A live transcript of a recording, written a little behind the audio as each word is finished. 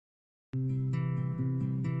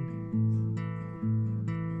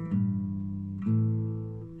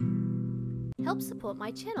help support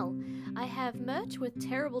my channel. I have merch with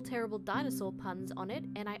terrible dinosaur puns on it,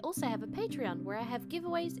 and I also have a Patreon where I have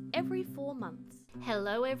giveaways every 4 months.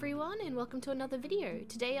 Hello everyone and welcome to another video.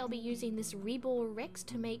 Today I'll be using this rebor Rex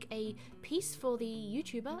to make a piece for the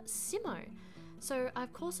YouTuber Simmo. So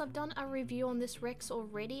of course I've done a review on this Rex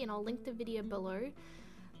already and I'll link the video below.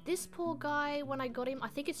 This poor guy, when I got him, I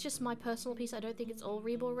think it's just my personal piece, I don't think it's all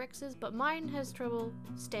rebor Rexes, but mine has trouble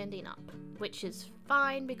standing up, which is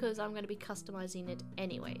fine because I'm going to be customizing it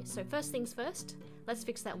anyway. So first things first, let's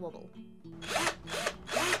fix that wobble.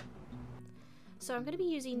 So I'm going to be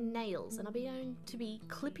using nails, and I'm going to be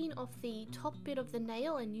clipping off the top bit of the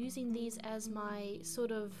nail and using these as my sort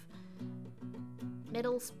of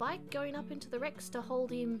metal spike going up into the Rex to hold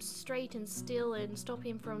him straight and still and stop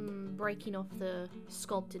him from breaking off the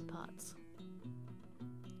sculpted parts.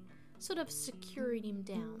 Sort of securing him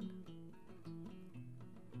down.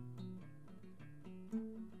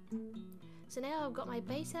 So now I've got my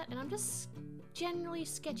base out and I'm just generally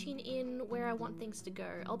sketching in where I want things to go.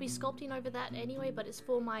 I'll be sculpting over that anyway, but it's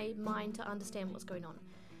for my mind to understand what's going on.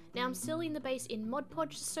 Now I'm sealing the base in Mod Podge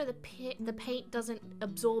just so the paint doesn't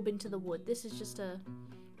absorb into the wood. This is just a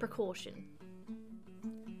precaution.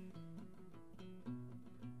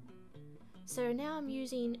 So now I'm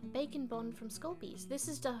using Bacon Bond from Sculpies. This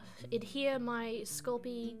is to adhere my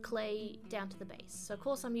Sculpey clay down to the base. So of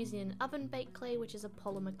course I'm using an oven baked clay, which is a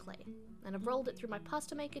polymer clay. And I've rolled it through my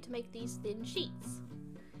pasta maker to make these thin sheets.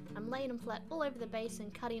 I'm laying them flat all over the base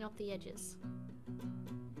and cutting off the edges.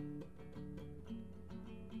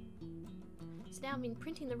 So now I'm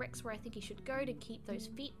imprinting the Rex where I think he should go to keep those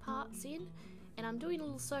feet parts in, and I'm doing a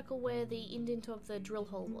little circle where the indent of the drill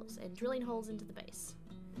hole was, and drilling holes into the base.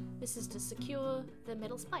 This is to secure the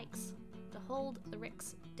metal spikes, to hold the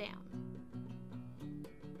Rex down.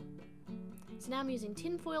 So now I'm using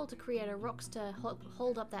tin foil to create a rocks to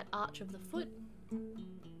hold up that arch of the foot.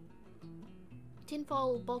 Tin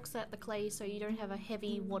foil bulks out the clay so you don't have a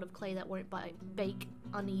heavy wad of clay that won't bake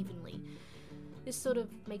unevenly. This sort of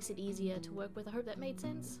makes it easier to work with. I hope that made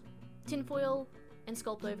sense. Tin foil and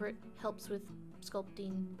sculpt over it helps with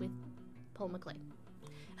sculpting with polymer clay.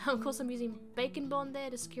 Of course I'm using Bacon Bond there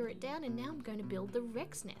to secure it down, and now I'm going to build the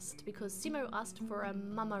Rex nest because Simmo asked for a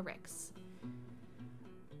Mumma Rex.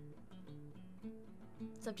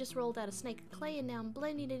 So I've just rolled out a snake of clay and now I'm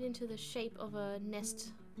blending it into the shape of a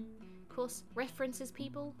nest. Of course, references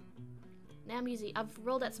people. Now I've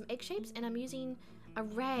rolled out some egg shapes and I'm using a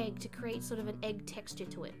rag to create sort of an egg texture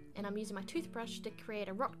to it, and I'm using my toothbrush to create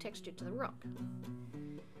a rock texture to the rock.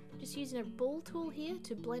 Just using a ball tool here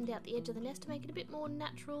to blend out the edge of the nest to make it a bit more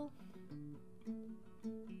natural.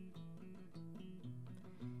 And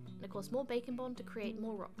of course more Bacon Bond to create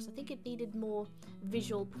more rocks. I think it needed more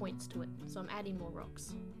visual points to it, so I'm adding more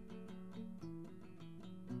rocks.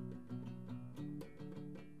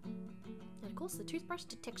 And of course the toothbrush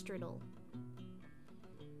to texture it all.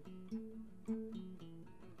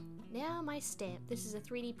 Now my stamp. This is a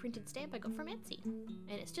 3D printed stamp I got from Etsy, and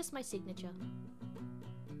it's just my signature.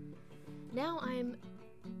 Now I'm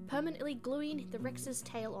permanently gluing the Rex's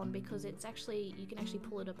tail on because it's actually, you can actually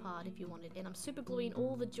pull it apart if you wanted, and I'm super gluing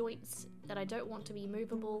all the joints that I don't want to be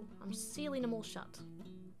movable. I'm sealing them all shut.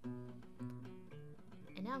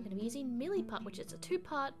 And now I'm going to be using Milliput, which is a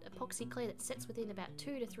 2-part epoxy clay that sets within about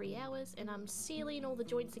 2 to 3 hours, and I'm sealing all the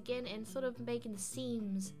joints again and sort of making the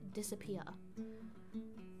seams disappear.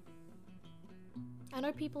 I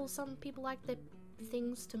know some people like their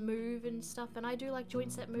things to move and stuff, and I do like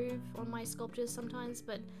joints that move on my sculptures sometimes,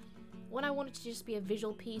 but when I want it to just be a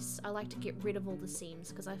visual piece, I like to get rid of all the seams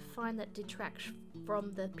because I find that detracts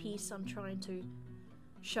from the piece I'm trying to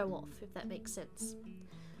show off, if that makes sense.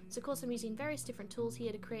 So of course I'm using various different tools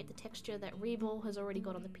here to create the texture that rebor has already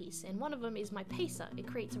got on the piece, and one of them is my pacer. It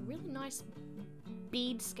creates a really nice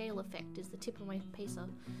bead scale effect, is the tip of my pacer.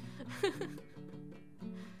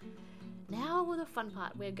 Now for the fun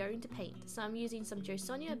part, we're going to paint. So I'm using some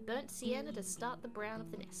Josonia Burnt Sienna to start the brown of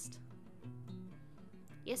the nest.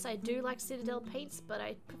 Yes, I do like Citadel paints, but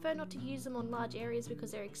I prefer not to use them on large areas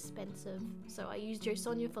because they're expensive, so I use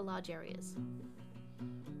Josonia for large areas.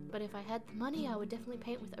 But if I had the money, I would definitely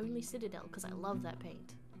paint with only Citadel because I love that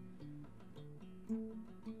paint.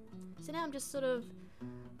 So now I'm just sort of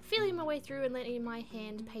feeling my way through and letting my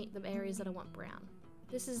hand paint the areas that I want brown.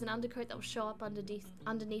 This is an undercoat that will show up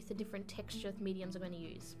underneath the different texture mediums I'm going to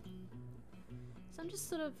use. So I'm just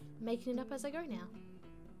sort of making it up as I go now.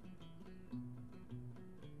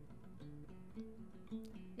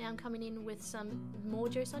 Now I'm coming in with some more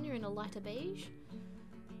Josonia in a lighter beige.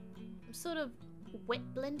 I'm sort of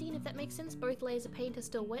wet blending, if that makes sense. Both layers of paint are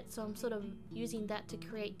still wet, so I'm sort of using that to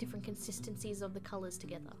create different consistencies of the colours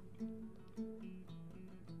together.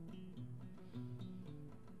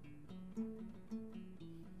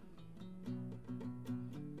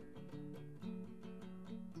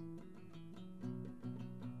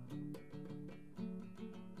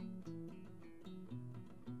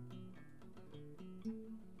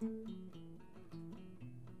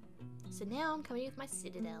 So now I'm coming with my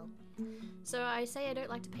citadel. So I say I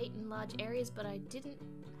don't like to paint in large areas, but I didn't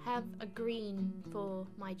have a green for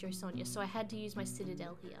my Josonia, so I had to use my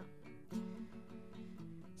citadel here.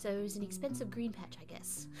 So it was an expensive green patch, I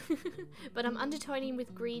guess. But I'm undertoning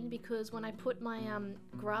with green because when I put my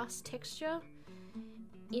grass texture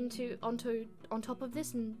on top of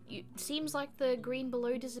this, and it seems like the green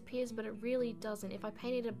below disappears, but it really doesn't. If I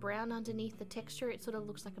painted a brown underneath the texture, it sort of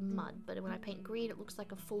looks like a mud, but when I paint green, it looks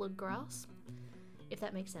like a fuller grass, if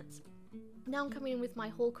that makes sense. Now I'm coming in with my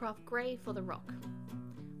Hallcraft Grey for the rock.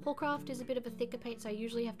 Hallcraft is a bit of a thicker paint, so I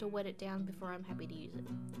usually have to wet it down before I'm happy to use it.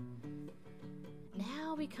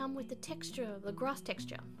 Now we come with the texture, the grass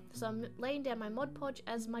texture. So I'm laying down my Mod Podge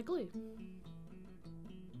as my glue.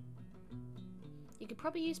 You could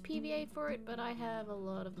probably use PVA for it, but I have a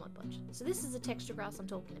lot of Mod Podge. So this is the texture grass I'm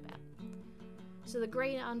talking about. So the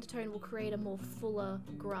green undertone will create a more fuller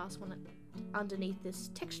grass underneath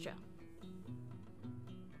this texture.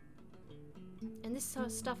 And this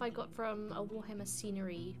stuff I got from a Warhammer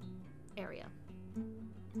scenery area.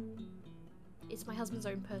 It's my husband's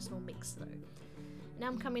own personal mix though. Now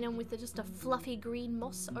I'm coming in with just a fluffy green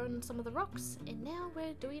moss on some of the rocks, and now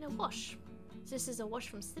we're doing a wash. So this is a wash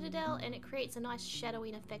from Citadel, and it creates a nice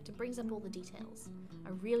shadowing effect and brings up all the details. I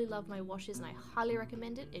really love my washes and I highly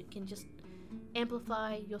recommend it. It can just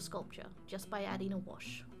amplify your sculpture just by adding a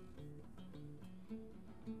wash.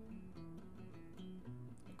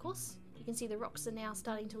 Of course, you can see the rocks are now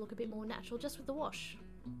starting to look a bit more natural just with the wash.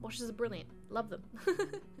 Washes are brilliant. Love them.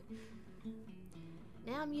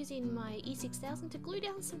 Now I'm using my E6000 to glue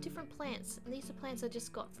down some different plants. And these are plants I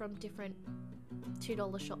just got from different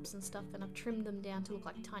 $2 shops and stuff, and I've trimmed them down to look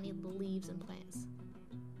like tiny little leaves and plants.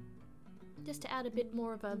 Just to add a bit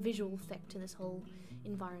more of a visual effect to this whole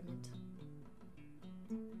environment.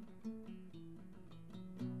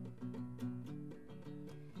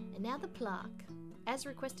 And now the plaque, as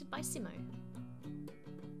requested by Simmo.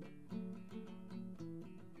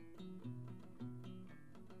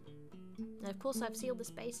 Now, of course, I've sealed the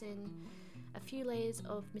space in a few layers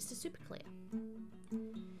of Mr. Superclear.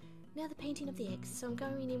 Now the painting of the eggs. So I'm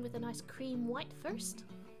going in with a nice cream white first.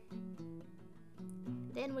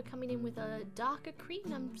 Then we're coming in with a darker cream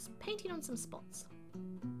and I'm just painting on some spots.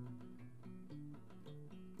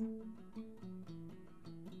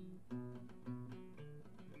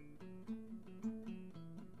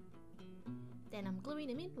 Then I'm gluing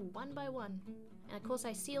them in one by one. And of course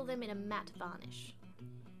I seal them in a matte varnish,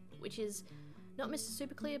 which is not Mr.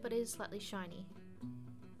 Superclear, but is slightly shiny.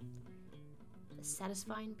 The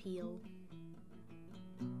satisfying peel.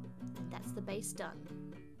 And that's the base done.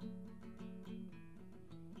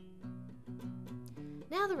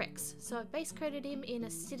 Now the Rex. So I've base coated him in a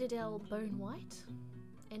Citadel bone white,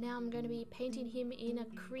 and now I'm going to be painting him in a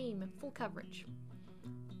cream, full coverage.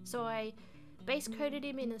 So I base coated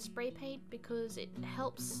him in a spray paint because it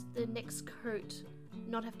helps the next coat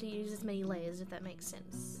not have to use as many layers, if that makes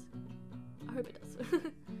sense. I hope it does.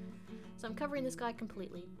 So I'm covering this guy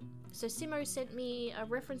completely. So Simmo sent me a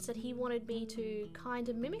reference that he wanted me to kind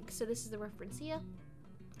of mimic, so this is the reference here.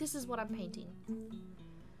 This is what I'm painting.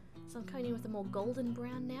 So I'm coming in with a more golden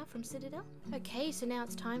brown now from Citadel. Okay, so now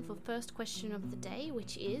it's time for first question of the day,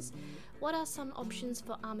 which is, what are some options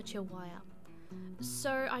for armature wire?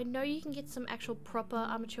 So I know you can get some actual proper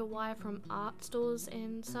armature wire from art stores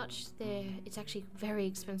and such. It's actually very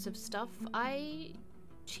expensive stuff. I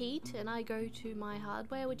cheat and I go to my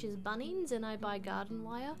hardware, which is Bunnings, and I buy garden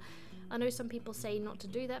wire. I know some people say not to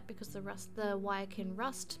do that because the wire can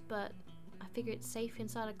rust, but I figure it's safe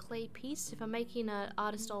inside a clay piece. If I'm making an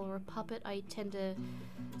artist doll or a puppet, I tend to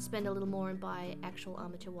spend a little more and buy actual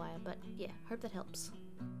armature wire, but yeah, hope that helps.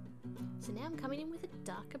 So now I'm coming in with a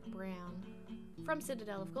darker brown from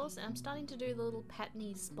Citadel, of course, and I'm starting to do the little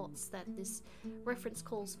patterny spots that this reference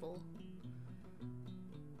calls for.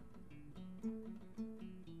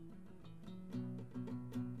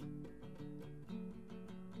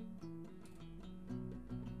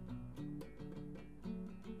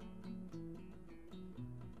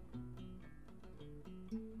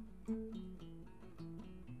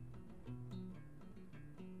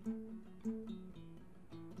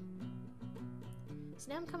 So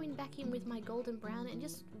now I'm coming back in with my golden brown and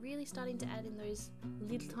just really starting to add in those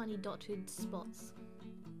little tiny dotted spots.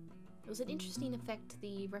 It was an interesting effect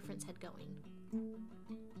the reference had going.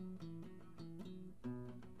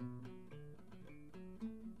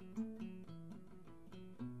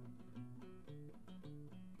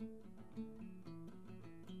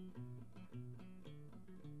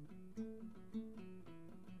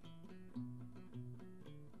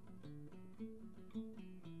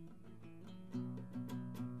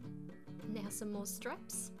 Now some more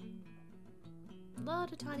stripes.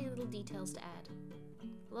 lot of tiny little details to add.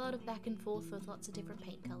 A lot of back and forth with lots of different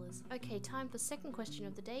paint colours. Okay, time for second question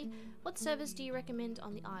of the day. What servers do you recommend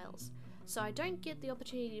on the Isles? So I don't get the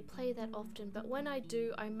opportunity to play that often, but when I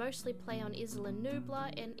do, I mostly play on Isla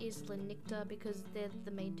Nublar and Isla Nicta because they're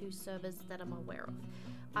the main two servers that I'm aware of.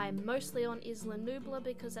 I'm mostly on Isla Nublar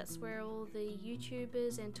because that's where all the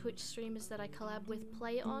YouTubers and Twitch streamers that I collab with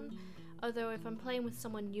play on. Although if I'm playing with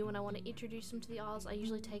someone new and I want to introduce them to the Isles, I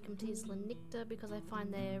usually take them to Isla Nicta because I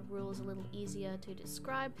find their rules a little easier to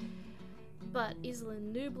describe. But Isla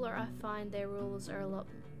Nublar, I find their rules are a lot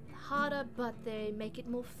harder, but they make it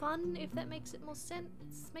more fun, if that makes more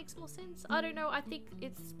sense. I don't know, I think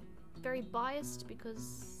it's very biased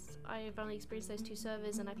because I've only experienced those two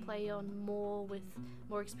servers and I play on more with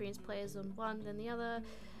more experienced players on one than the other.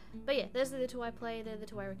 But yeah, those are the two I play, they're the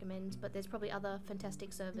two I recommend, but there's probably other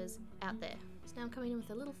fantastic servers out there. So now I'm coming in with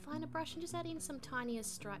a little finer brush and just adding some tinier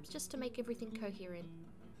stripes just to make everything coherent.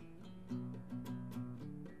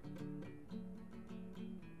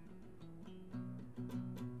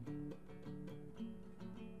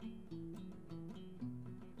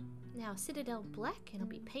 Now Citadel Black, and I'll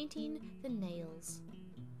be painting the nails.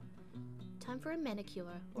 Time for a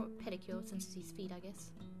manicure, or pedicure since it's his feet I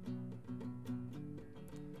guess.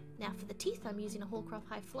 Now for the teeth, I'm using a Hallcraft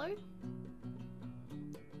High Flow.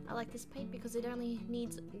 I like this paint because it only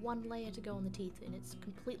needs one layer to go on the teeth and it's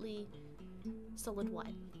completely solid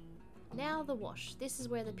white. Now the wash. This is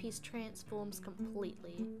where the piece transforms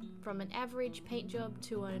completely from an average paint job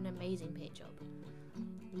to an amazing paint job.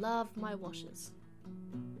 Love my washes.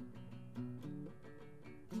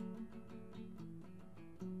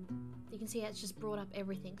 You can see how it's just brought up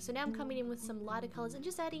everything. So now I'm coming in with some lighter colours and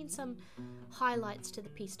just adding some highlights to the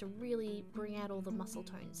piece to really bring out all the muscle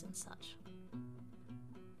tones and such.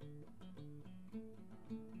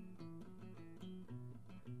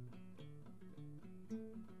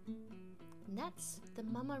 And that's the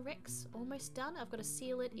Mumma Rex almost done. I've got to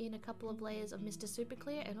seal it in a couple of layers of Mr. Super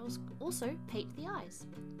Clear and also paint the eyes.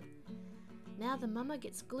 Now the Mumma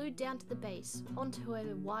gets glued down to the base, onto her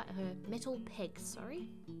metal peg,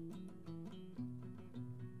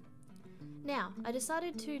 Now, I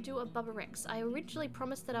decided to do a Bubba Rex. I originally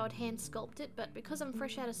promised that I would hand sculpt it, but because I'm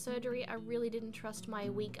fresh out of surgery, I really didn't trust my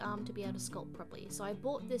weak arm to be able to sculpt properly. So I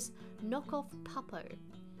bought this knockoff Papo.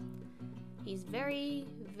 He's very,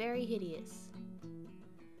 very hideous.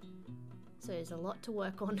 So there's a lot to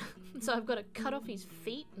work on. So I've got to cut off his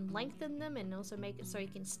feet and lengthen them and also make it so he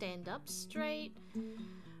can stand up straight.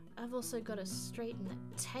 I've also got to straighten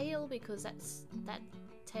the tail because that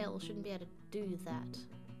tail shouldn't be able to do that.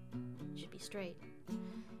 It should be straight.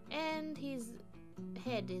 And his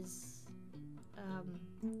head is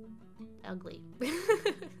ugly.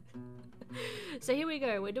 So here we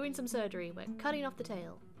go, we're doing some surgery. We're cutting off the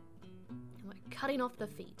tail. And we're cutting off the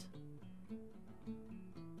feet.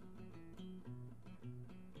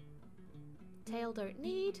 Tail don't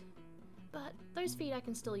need, but those feet I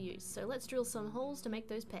can still use. So let's drill some holes to make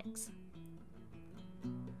those pecs.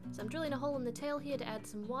 So I'm drilling a hole in the tail here to add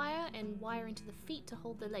some wire and wire into the feet to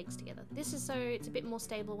hold the legs together. This is so it's a bit more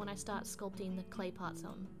stable when I start sculpting the clay parts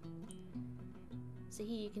on. So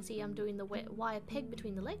here you can see I'm doing the wire peg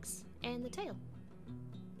between the legs and the tail.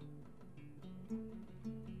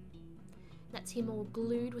 That's him all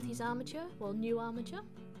glued with his armature, well, new armature.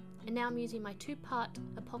 And now I'm using my 2-part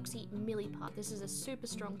epoxy millipart. This is a super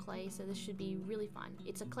strong clay, so this should be really fine.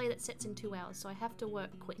 It's a clay that sets in 2 hours, so I have to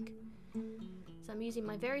work quick. So I'm using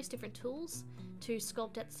my various different tools to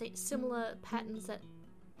sculpt at similar patterns that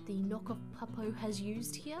the knockoff Papo has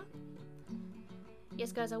used here.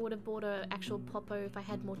 Yes guys, I would have bought an actual Papo if I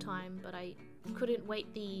had more time, but I couldn't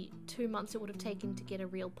wait the 2 months it would have taken to get a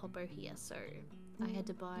real Papo here, so I had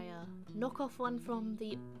to buy a knockoff one from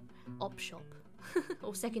the op shop,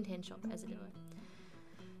 or second-hand shop as it were.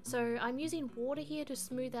 So I'm using water here to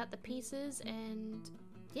smooth out the pieces and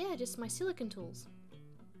yeah, just my silicone tools.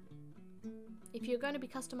 If you're going to be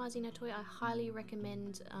customizing a toy, I highly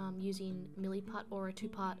recommend using milliput or a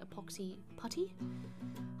 2-part epoxy putty.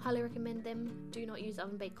 Highly recommend them. Do not use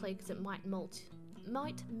oven baked clay because it might melt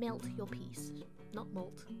your piece. Not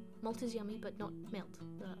malt. Malt is yummy, but not melt.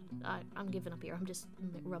 I'm giving up here. I'm just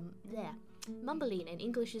mumbling, and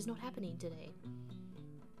English is not happening today.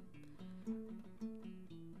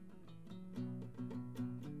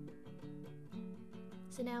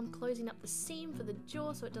 So now I'm closing up the seam for the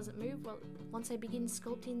jaw so it doesn't move once I begin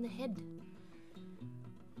sculpting the head.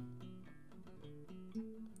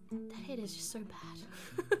 That head is just so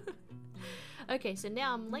bad. Okay, so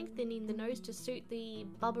now I'm lengthening the nose to suit the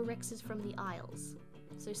Bubba Rexes from the Isles.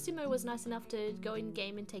 So Simmo was nice enough to go in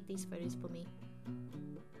game and take these photos for me.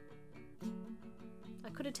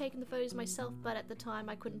 could have taken the photos myself, but at the time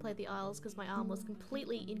I couldn't play the aisles because my arm was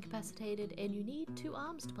completely incapacitated, and you need 2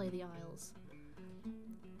 arms to play the aisles.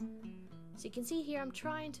 So you can see here I'm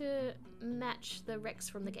trying to match the Rex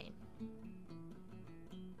from the game,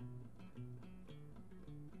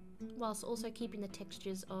 whilst also keeping the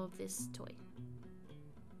textures of this toy.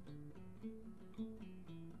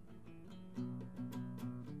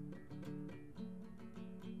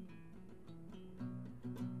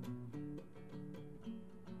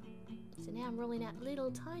 So now I'm rolling out little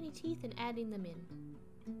tiny teeth and adding them in.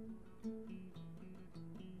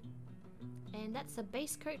 And that's a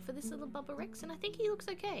base coat for this little Bubba Rex, and I think he looks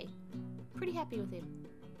okay. Pretty happy with him.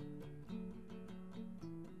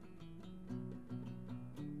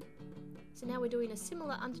 So now we're doing a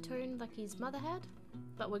similar undertone like his mother had,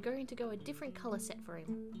 but we're going to go a different colour set for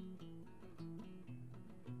him.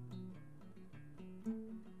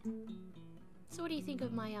 So what do you think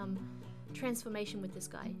of my transformation with this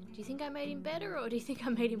guy? Do you think I made him better, or do you think I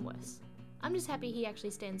made him worse? I'm just happy he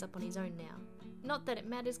actually stands up on his own now. Not that it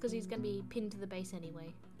matters because he's going to be pinned to the base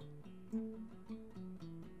anyway.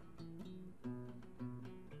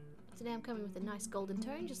 So now I'm coming with a nice golden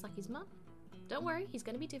tone just like his mum. Don't worry, he's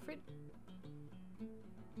going to be different.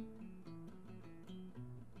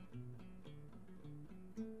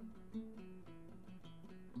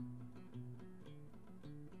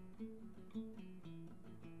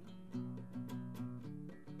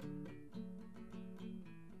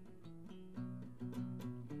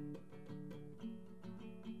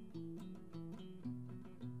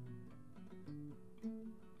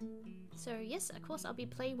 So yes, of course I'll be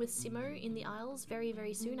playing with Simmo in the aisles very,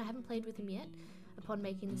 very soon. I haven't played with him yet upon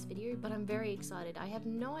making this video, but I'm very excited. I have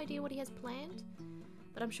no idea what he has planned,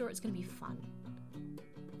 but I'm sure it's going to be fun.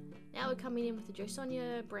 Now we're coming in with the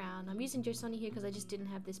Josonia brown. I'm using Josonia here because I just didn't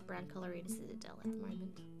have this brown colour in Citadel at the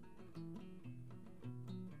moment.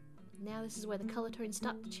 Now this is where the colour tones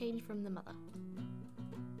start to change from the mother.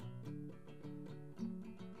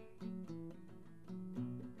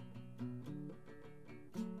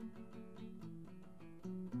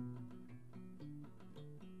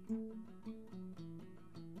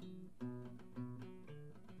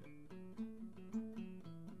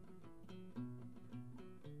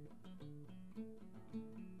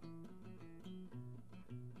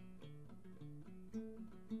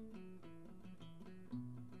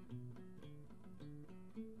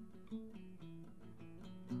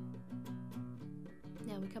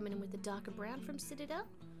 Now we're coming in with the darker brown from Citadel.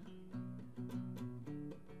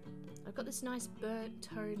 I've got this nice burnt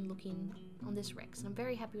tone looking on this Rex, and I'm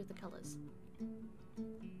very happy with the colours.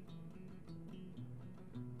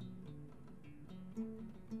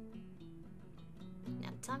 Now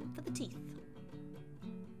time for the teeth.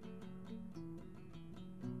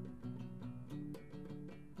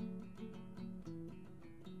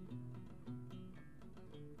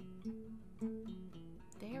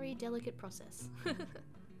 Very delicate process.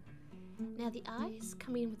 Now the eyes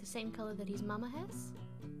come in with the same colour that his mama has.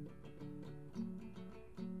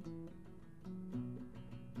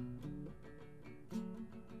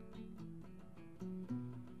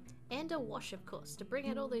 And a wash, of course, to bring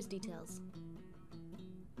out all those details.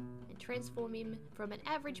 And transform him from an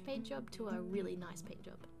average paint job to a really nice paint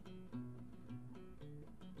job.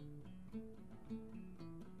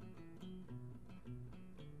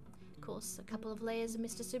 Of course, a couple of layers of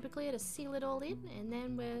Mr. Superclear to seal it all in, and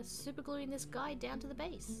then we're supergluing this guy down to the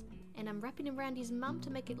base. And I'm wrapping him around his mum to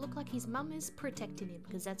make it look like his mum is protecting him,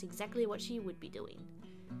 because that's exactly what she would be doing.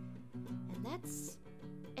 And that's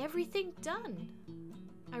everything done.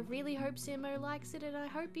 I really hope Simmo likes it, and I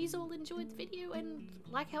hope he's all enjoyed the video and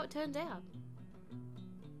like how it turned out.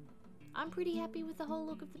 I'm pretty happy with the whole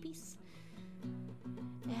look of the piece.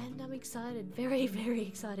 And I'm excited, very, very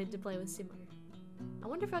excited to play with Simmo. I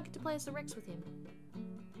wonder if I get to play as the Rex with him.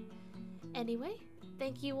 Anyway,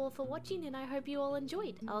 thank you all for watching, and I hope you all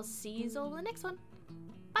enjoyed. I'll see you all in the next one.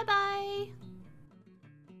 Bye bye!